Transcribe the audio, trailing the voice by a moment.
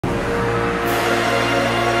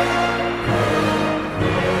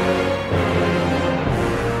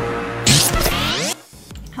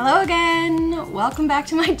everyone, welcome back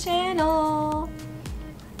to my channel.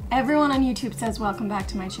 Everyone on YouTube says welcome back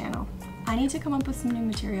to my channel. I need to come up with some new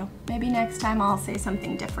material. Maybe next time I'll say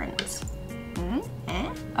something different.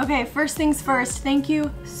 Okay, first things first, thank you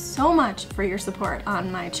so much for your support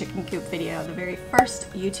on my chicken coop video, the very first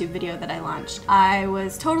YouTube video that I launched. I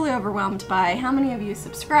was totally overwhelmed by how many of you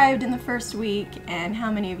subscribed in the first week and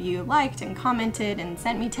how many of you liked and commented and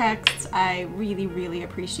sent me texts. I really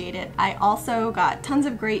appreciate it. I also got tons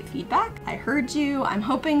of great feedback. I heard you. I'm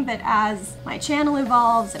hoping that as my channel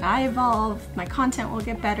evolves and I evolve, my content will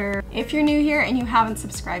get better. If you're new here and you haven't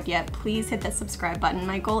subscribed yet, please hit the subscribe button.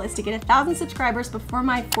 My goal is to get 1,000 subscribers before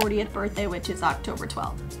my 40th birthday, which is October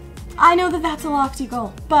 12th. I know that that's a lofty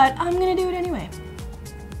goal, but I'm gonna do it anyway.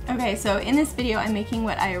 Okay, so in this video, I'm making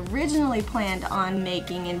what I originally planned on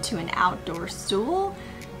making into an outdoor stool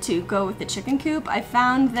to go with the chicken coop. I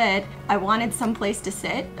found that I wanted some place to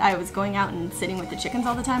sit. I was going out and sitting with the chickens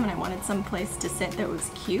all the time, and I wanted some place to sit that was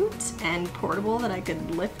cute and portable that I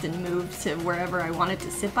could lift and move to wherever I wanted to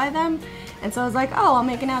sit by them. And so I was like, oh, I'll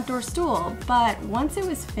make an outdoor stool. But once it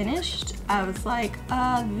was finished, I was like,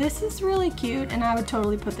 this is really cute, and I would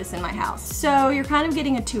totally put this in my house. So you're kind of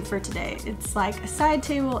getting a two for today. It's like a side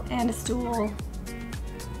table and a stool.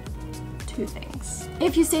 Two things.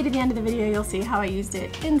 If you stay to the end of the video, you'll see how I used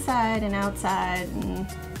it inside and outside, and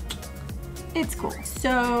it's cool.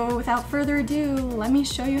 So without further ado, let me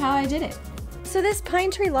show you how I did it. So this pine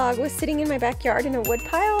tree log was sitting in my backyard in a wood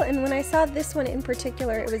pile, and when I saw this one in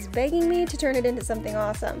particular, it was begging me to turn it into something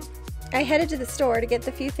awesome. I headed to the store to get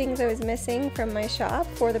the few things I was missing from my shop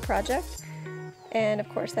for the project, and of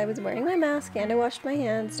course I was wearing my mask and I washed my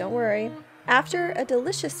hands, don't worry. After a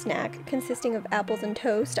delicious snack consisting of apples and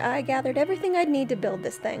toast, I gathered everything I'd need to build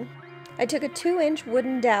this thing. I took a 2-inch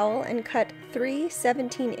wooden dowel and cut 3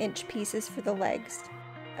 17-inch pieces for the legs,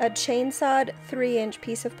 a chainsawed 3-inch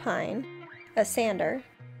piece of pine, a sander,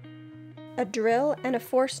 a drill and a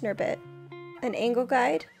Forstner bit, an angle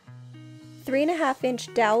guide,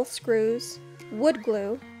 3.5-inch dowel screws, wood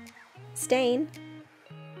glue, stain,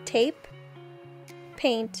 tape,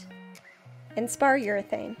 paint, and spar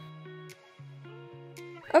urethane.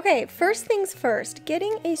 Okay, first things first,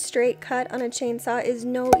 getting a straight cut on a chainsaw is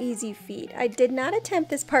no easy feat. I did not attempt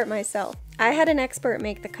this part myself. I had an expert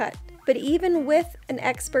make the cut, but even with an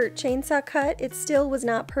expert chainsaw cut, it still was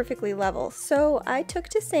not perfectly level, so I took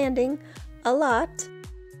to sanding a lot.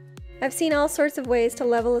 I've seen all sorts of ways to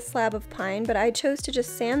level a slab of pine, but I chose to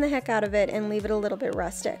just sand the heck out of it and leave it a little bit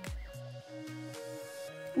rustic.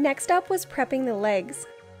 Next up was prepping the legs.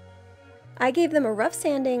 I gave them a rough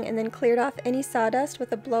sanding and then cleared off any sawdust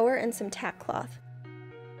with a blower and some tack cloth.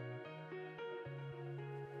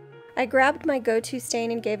 I grabbed my go-to stain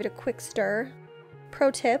and gave it a quick stir. Pro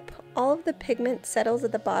tip, all of the pigment settles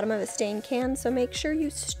at the bottom of a stain can, so make sure you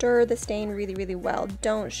stir the stain really well,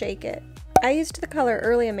 don't shake it. I used the color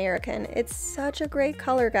Early American. It's such a great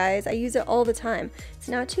color, guys. I use it all the time. It's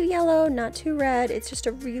not too yellow, not too red, it's just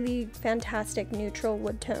a really fantastic neutral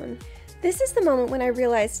wood tone. This is the moment when I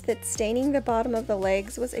realized that staining the bottom of the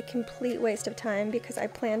legs was a complete waste of time because I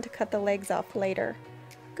planned to cut the legs off later.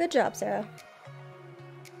 Good job, Sarah.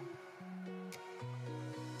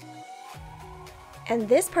 And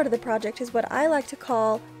this part of the project is what I like to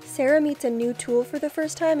call Sarah meets a new tool for the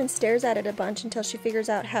first time and stares at it a bunch until she figures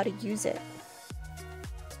out how to use it.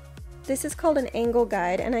 This is called an angle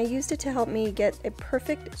guide, and I used it to help me get a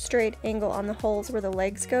perfect straight angle on the holes where the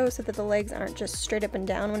legs go so that the legs aren't just straight up and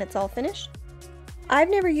down when it's all finished. I've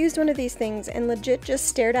never used one of these things and legit just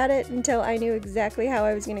stared at it until I knew exactly how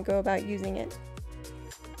I was going to go about using it.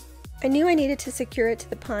 I knew I needed to secure it to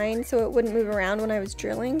the pine so it wouldn't move around when I was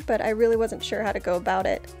drilling, but I really wasn't sure how to go about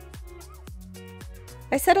it.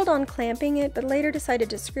 I settled on clamping it, but later decided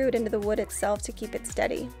to screw it into the wood itself to keep it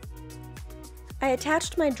steady. I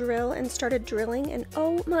attached my drill and started drilling, and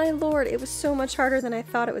oh my lord, it was so much harder than I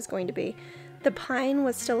thought it was going to be. The pine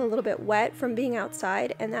was still a little bit wet from being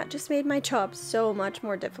outside, and that just made my job so much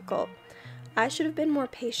more difficult. I should have been more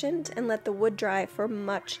patient and let the wood dry for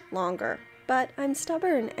much longer. But I'm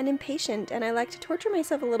stubborn and impatient, and I like to torture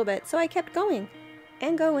myself a little bit, so I kept going,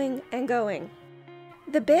 and going, and going.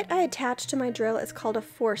 The bit I attached to my drill is called a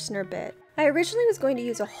Forstner bit. I originally was going to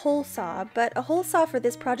use a hole saw, but a hole saw for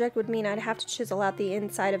this project would mean I'd have to chisel out the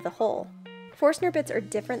inside of the hole. Forstner bits are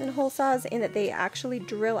different than hole saws in that they actually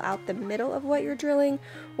drill out the middle of what you're drilling,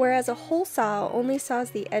 whereas a hole saw only saws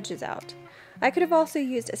the edges out. I could have also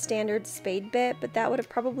used a standard spade bit, but that would have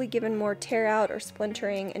probably given more tear out or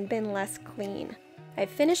splintering and been less clean. I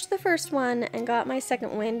finished the first one and got my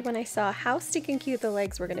second wind when I saw how stinking cute the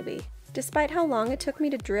legs were going to be. Despite how long it took me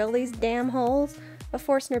to drill these damn holes, a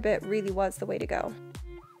Forstner bit really was the way to go.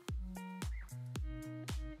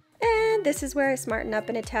 And this is where I smarten up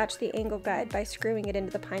and attach the angle guide by screwing it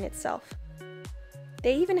into the pine itself.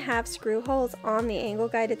 They even have screw holes on the angle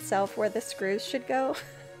guide itself where the screws should go.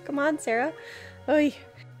 Come on, Sarah. Oy.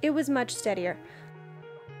 It was much steadier.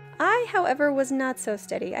 I, however, was not so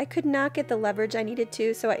steady. I could not get the leverage I needed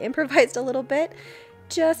to, so I improvised a little bit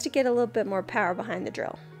just to get a little bit more power behind the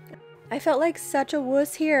drill. I felt like such a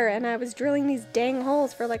wuss here, and I was drilling these dang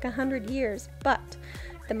holes for like 100 years, but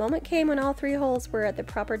the moment came when all 3 holes were at the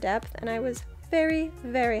proper depth, and I was very,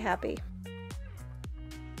 very happy.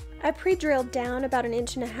 I pre-drilled down about 1.5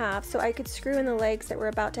 inches so I could screw in the legs that were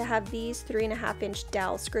about to have these 3.5-inch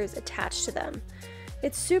dowel screws attached to them.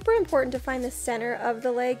 It's super important to find the center of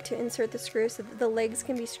the leg to insert the screw so that the legs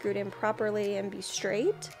can be screwed in properly and be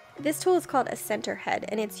straight. This tool is called a center head,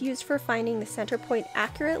 and it's used for finding the center point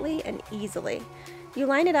accurately and easily. You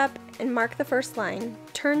line it up and mark the first line,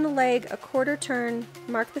 turn the leg a 1/4 turn,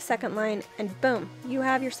 mark the second line, and boom, you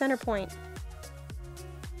have your center point.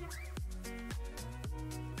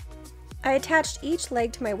 I attached each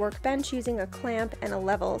leg to my workbench using a clamp and a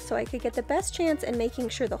level so I could get the best chance in making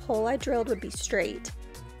sure the hole I drilled would be straight.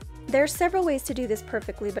 There are several ways to do this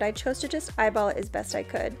perfectly, but I chose to just eyeball it as best I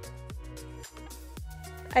could.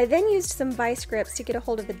 I then used some vice grips to get a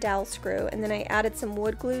hold of the dowel screw, and then I added some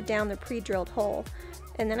wood glue down the pre-drilled hole,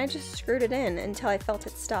 and then I just screwed it in until I felt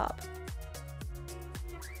it stop.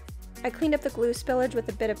 I cleaned up the glue spillage with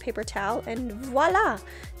a bit of paper towel, and voila!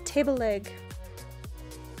 Table leg.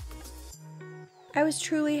 I was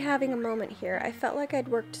truly having a moment here. I felt like I'd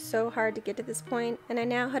worked so hard to get to this point, and I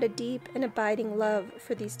now had a deep and abiding love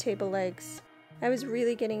for these table legs. I was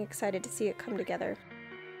really getting excited to see it come together.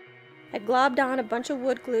 I globbed on a bunch of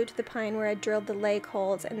wood glue to the pine where I drilled the leg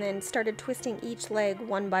holes and then started twisting each leg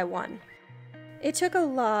one by one. It took a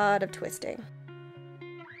lot of twisting.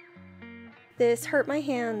 This hurt my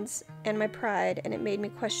hands and my pride, and it made me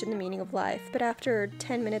question the meaning of life, but after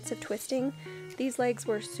 10 minutes of twisting, these legs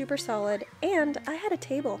were super solid, and I had a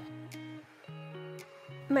table.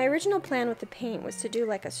 My original plan with the paint was to do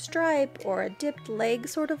like a stripe or a dipped leg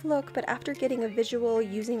sort of look, but after getting a visual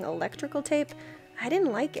using electrical tape, I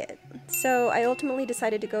didn't like it, so I ultimately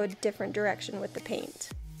decided to go a different direction with the paint.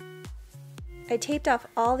 I taped off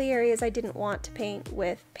all the areas I didn't want to paint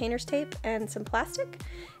with painter's tape and some plastic,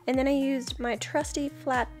 and then I used my trusty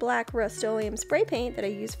flat black Rust-Oleum spray paint that I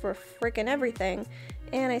use for frickin' everything,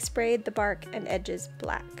 and I sprayed the bark and edges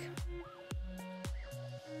black.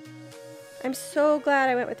 I'm so glad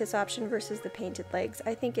I went with this option versus the painted legs.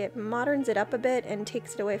 I think it moderns it up a bit and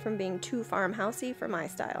takes it away from being too farmhousey for my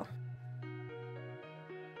style.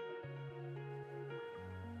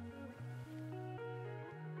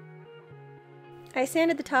 I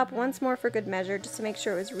sanded the top once more for good measure just to make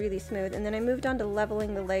sure it was really smooth, and then I moved on to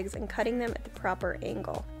leveling the legs and cutting them at the proper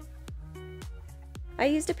angle. I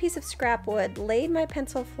used a piece of scrap wood, laid my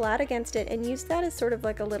pencil flat against it, and used that as sort of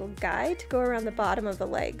like a little guide to go around the bottom of the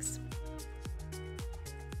legs.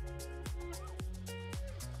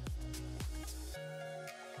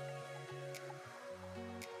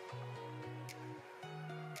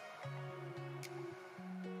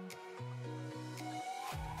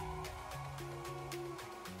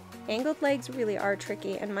 Angled legs really are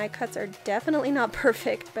tricky, and my cuts are definitely not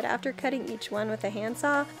perfect, but after cutting each one with a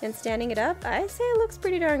handsaw and standing it up, I say it looks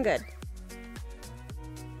pretty darn good.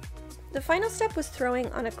 The final step was throwing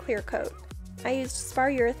on a clear coat. I used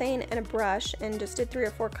spar urethane and a brush and just did 3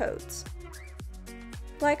 or 4 coats.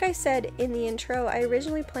 Like I said in the intro, I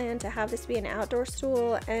originally planned to have this be an outdoor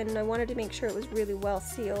stool, and I wanted to make sure it was really well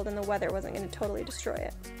sealed and the weather wasn't going to totally destroy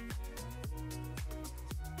it.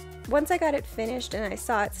 Once I got it finished and I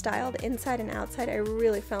saw it styled inside and outside, I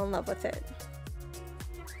really fell in love with it.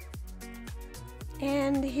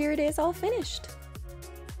 And here it is all finished.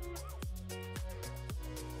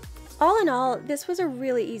 All in all, this was a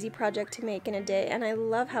really easy project to make in a day, and I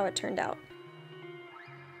love how it turned out.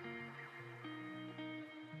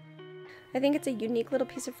 I think it's a unique little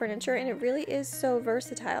piece of furniture, and it really is so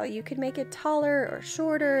versatile. You could make it taller or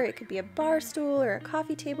shorter, it could be a bar stool or a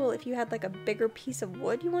coffee table if you had like a bigger piece of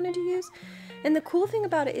wood you wanted to use. And the cool thing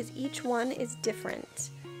about it is each one is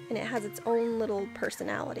different, and it has its own little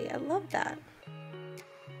personality. I love that.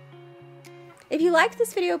 If you liked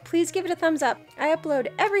this video, please give it a thumbs up. I upload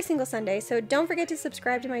every single Sunday, so don't forget to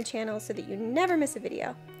subscribe to my channel so that you never miss a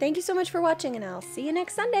video. Thank you so much for watching, and I'll see you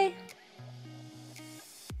next Sunday.